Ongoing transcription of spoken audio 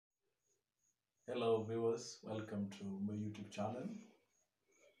Hello viewers, welcome to my YouTube channel.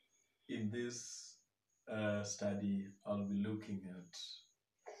 In this study, I'll be looking at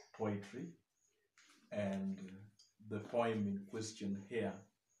poetry, and the poem in question here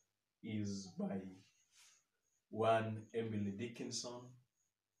is by one Emily Dickinson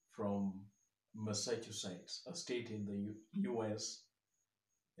from Massachusetts, a state in the US,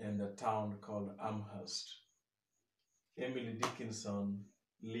 and a town called Amherst. Emily Dickinson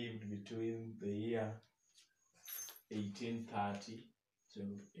lived between the year 1830 to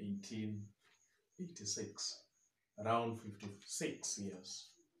 1886, around 56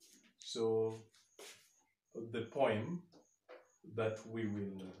 years. So the poem that we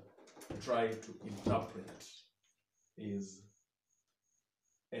will try to interpret is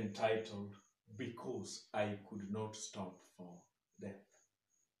entitled Because I Could Not Stop for Death.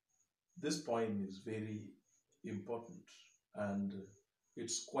 This poem is very important and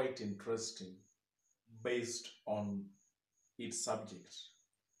it's quite interesting based on its subject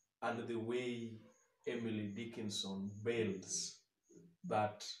and the way Emily Dickinson builds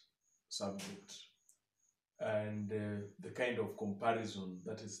that subject and the kind of comparison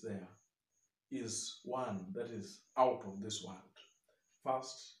that is there is one that is out of this world.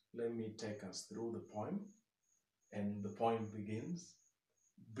 First, let me take us through the poem, and the poem begins,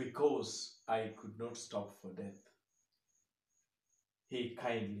 because I could not stop for death, he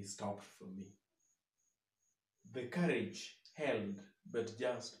kindly stopped for me. The carriage held but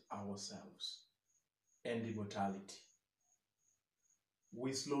just ourselves and immortality.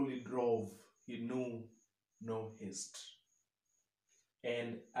 We slowly drove, he knew no haste,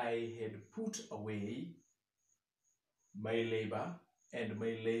 and I had put away my labor and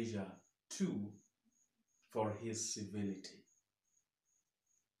my leisure too for his civility.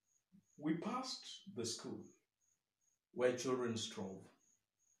 We passed the school where children strove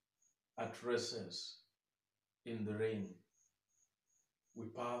at recess in the rain. We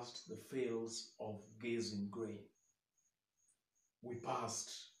passed the fields of gazing grain. We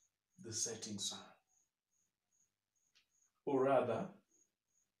passed the setting sun. Or rather,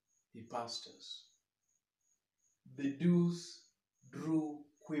 he passed us. The dews drew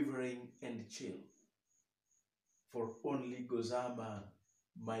quivering and chill, for only Gossamer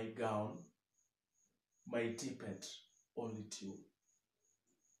my gown, my tippet only Tule.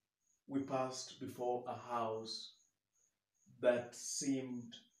 We passed before a house that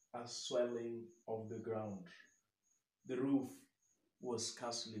seemed a swelling of the ground. The roof was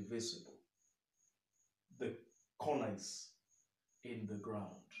scarcely visible, the cornice in the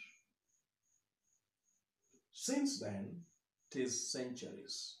ground. Since then, 'tis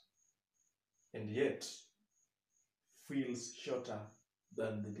centuries, and yet feels shorter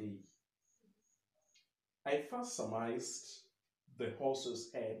than the day. I first surmised the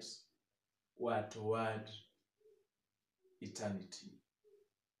horses' heads were toward eternity.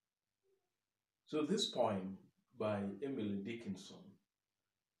 So this poem by Emily Dickinson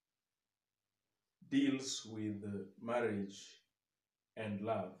deals with marriage and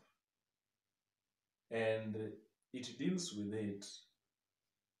love, and it deals with it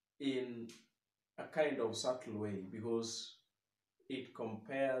in a kind of subtle way because it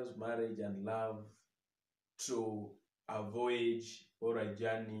compares marriage and love to a voyage or a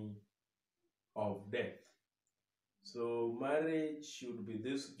journey of death. So marriage should be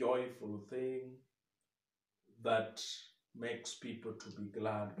this joyful thing that makes people to be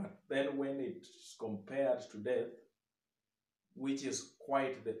glad, but then when it's compared to death, which is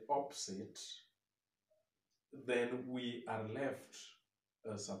quite the opposite, then we are left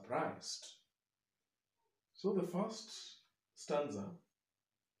surprised. So the first stanza,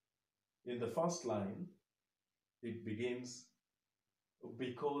 in the first line, it begins,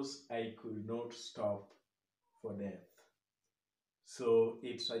 because I could not stop for death. So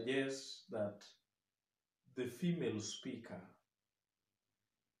it suggests that the female speaker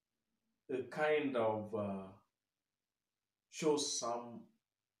kind of shows some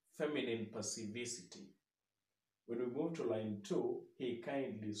feminine passivity. When we move to line 2, he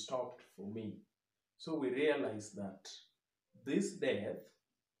kindly stopped for me. So we realize that this death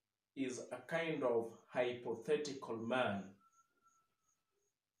is a kind of hypothetical man,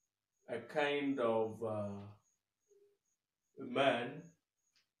 a kind of man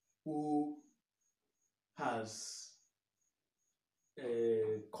who has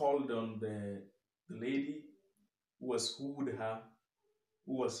called on the lady, who has wooed her,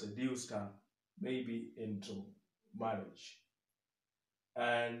 who has seduced her, maybe into marriage.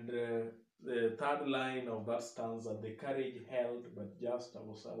 And the third line of that stanza, the carriage held but just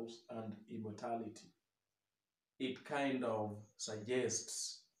ourselves and immortality. It kind of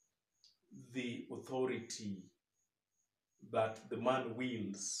suggests the authority that the man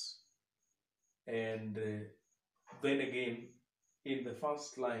wields. And then again, in the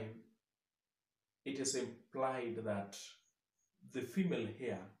first line, it is implied that the female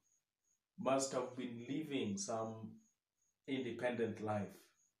here must have been living some independent life.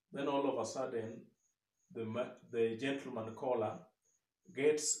 Then all of a sudden, the gentleman caller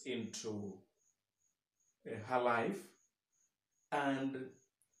gets into her life, and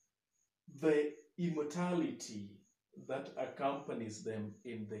the immortality that accompanies them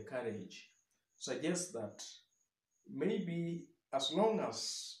in the carriage suggests that maybe as long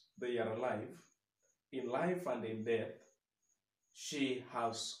as they are alive, in life and in death, she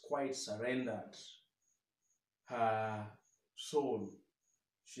has quite surrendered her soul.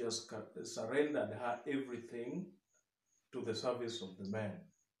 She has surrendered her everything to the service of the man.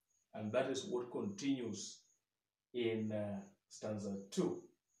 And that is what continues in stanza 2.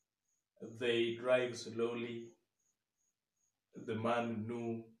 They drive slowly. The man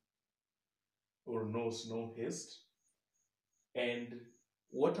knew or knows no haste. And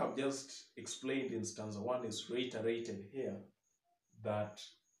what I've just explained in stanza 1 is reiterated here, that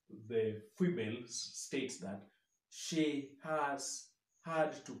the female states that she has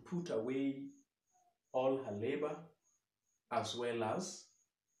had to put away all her labor as well as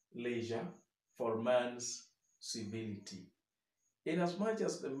leisure for man's civility. Inasmuch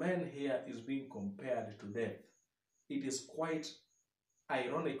as the man here is being compared to death, it is quite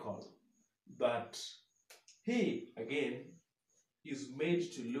ironical that he, again, is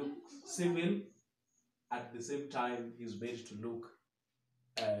made to look civil, at the same time he's made to look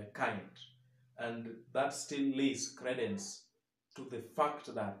kind. And that still lays credence to the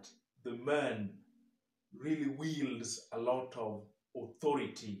fact that the man really wields a lot of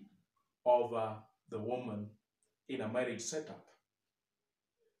authority over the woman in a marriage setup.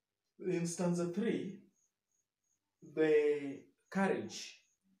 In stanza 3, the carriage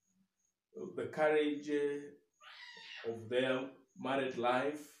of their married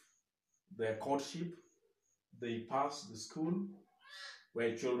life, their courtship, they pass the school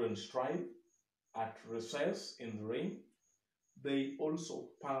where children strive, at recess in the rain. They also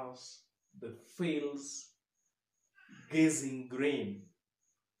pass the fields gazing grain.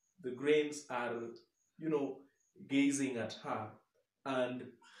 The grains are, gazing at her, and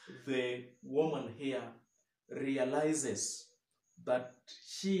the woman here realizes that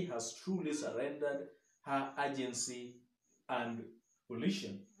she has truly surrendered her agency and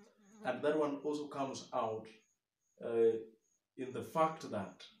volition. And that one also comes out in the fact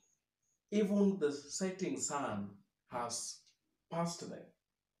that even the setting sun has passed them.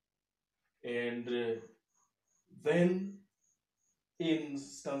 And then in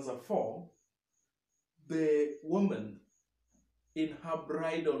stanza 4, the woman in her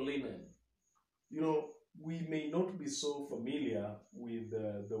bridal linen, we may not be so familiar with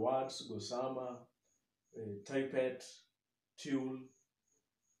the words Gossamer, Tippet, Tule,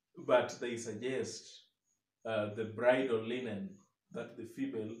 but they suggest the bridal linen that the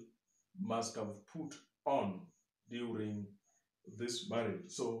female must have put on during this marriage.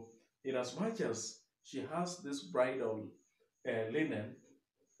 So, inasmuch as she has this bridal linen,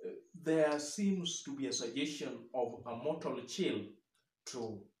 there seems to be a suggestion of a mortal chill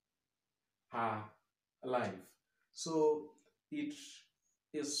to her life. So, it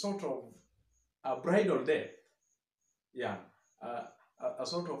is sort of a bridal death. Yeah, a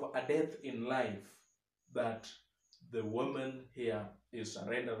sort of a death in life that the woman here is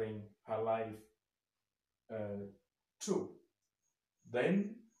surrendering her life to.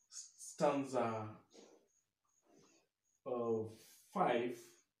 Then stanza 5,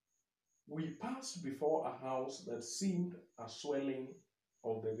 we passed before a house that seemed a swelling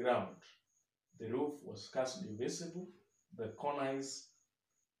of the ground. The roof was scarcely visible, the cornice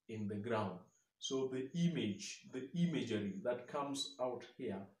in the ground. So the imagery that comes out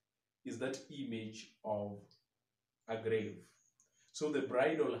here is that image of a grave. So the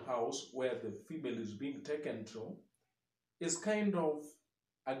bridal house where the female is being taken to is kind of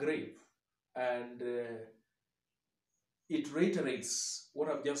a grave. And it reiterates what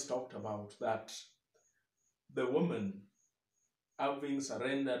I've just talked about, that the woman, having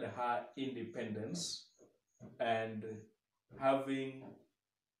surrendered her independence and having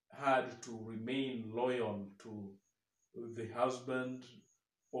had to remain loyal to the husband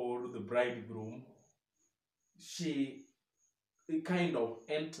or the bridegroom, she kind of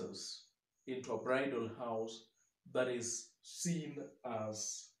enters into a bridal house that is seen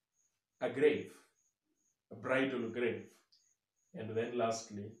as a grave, a bridal grave. And then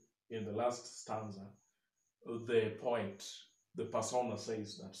lastly, in the last stanza, the poet The persona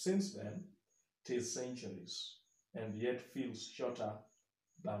says that since then, 'tis centuries, and yet feels shorter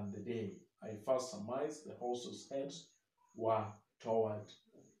than the day. I first surmised the horse's heads were toward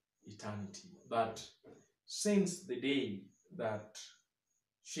eternity. That since the day that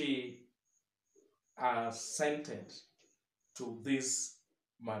she assented to this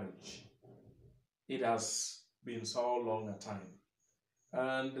marriage, it has been so long a time.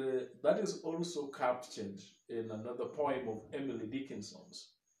 And that is also captured in another poem of Emily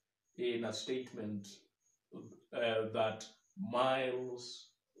Dickinson's, in a statement that miles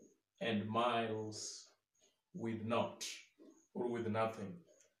and miles with naught or with nothing.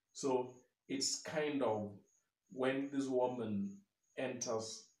 So it's kind of when this woman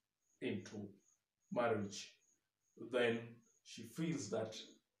enters into marriage, then she feels that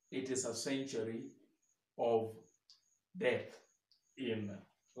it is a century of death in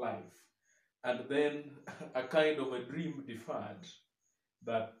life. And then a kind of a dream deferred,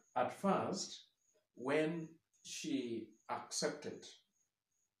 that at first, when she accepted,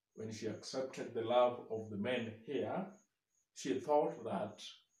 when she accepted the love of the men here, she thought that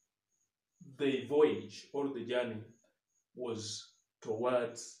the voyage or the journey was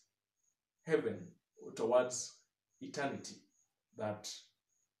towards heaven, towards eternity, that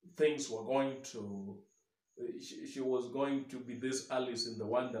things were going to, she was going to be this Alice in the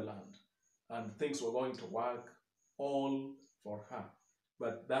Wonderland, and things were going to work all for her.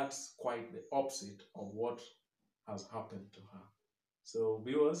 But that's quite the opposite of what has happened to her. So,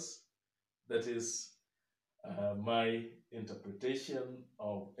 viewers, that is my interpretation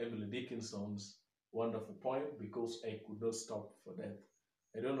of Emily Dickinson's wonderful poem, Because I Could Not Stop for Death.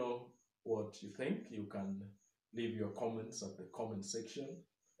 I don't know what you think. You can leave your comments at the comment section.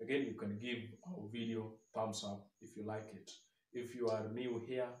 Again, you can give our video thumbs up if you like it. If you are new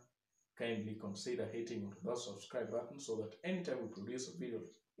here, kindly consider hitting on the subscribe button so that anytime we produce a video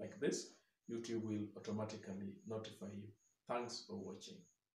like this, YouTube will automatically notify you. Thanks for watching.